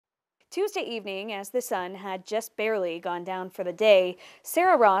Tuesday evening, as the sun had just barely gone down for the day,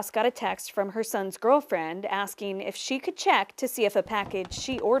 Sarah Ross got a text from her son's girlfriend asking if she could check to see if a package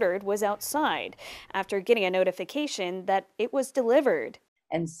she ordered was outside after getting a notification that it was delivered.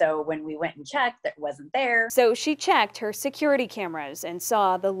 And so when we went and checked, that wasn't there. So she checked her security cameras and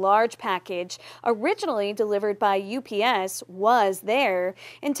saw the large package, originally delivered by UPS, was there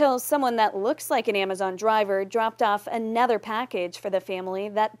until someone that looks like an Amazon driver dropped off another package for the family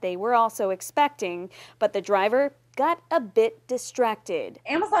that they were also expecting. But the driver got a bit distracted.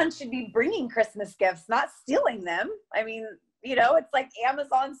 Amazon should be bringing Christmas gifts, not stealing them. It's like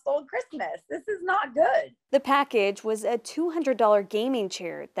Amazon stole Christmas. This is not good. The package was a $200 gaming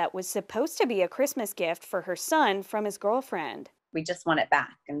chair that was supposed to be a Christmas gift for her son from his girlfriend. We just want it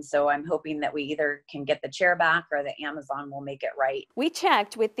back. And so I'm hoping that we either can get the chair back or that Amazon will make it right. We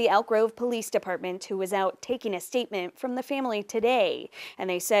checked with the Elk-Grove Police Department, who was out taking a statement from the family today, and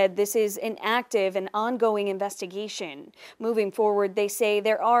they said this is an active and ongoing investigation. Moving forward, they say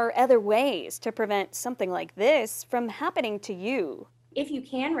there are other ways to prevent something like this from happening to you. If you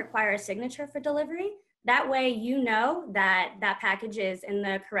can require a signature for delivery, that way you know that that package is in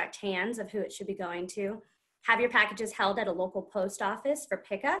the correct hands of who it should be going to. Have your packages held at a local post office for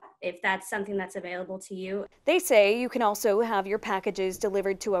pickup if that's something that's available to you. They say you can also have your packages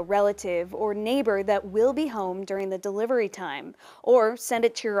delivered to a relative or neighbor that will be home during the delivery time, or send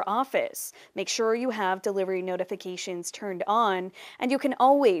it to your office. Make sure you have delivery notifications turned on, and you can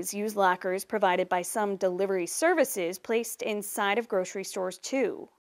always use lockers provided by some delivery services placed inside of grocery stores too.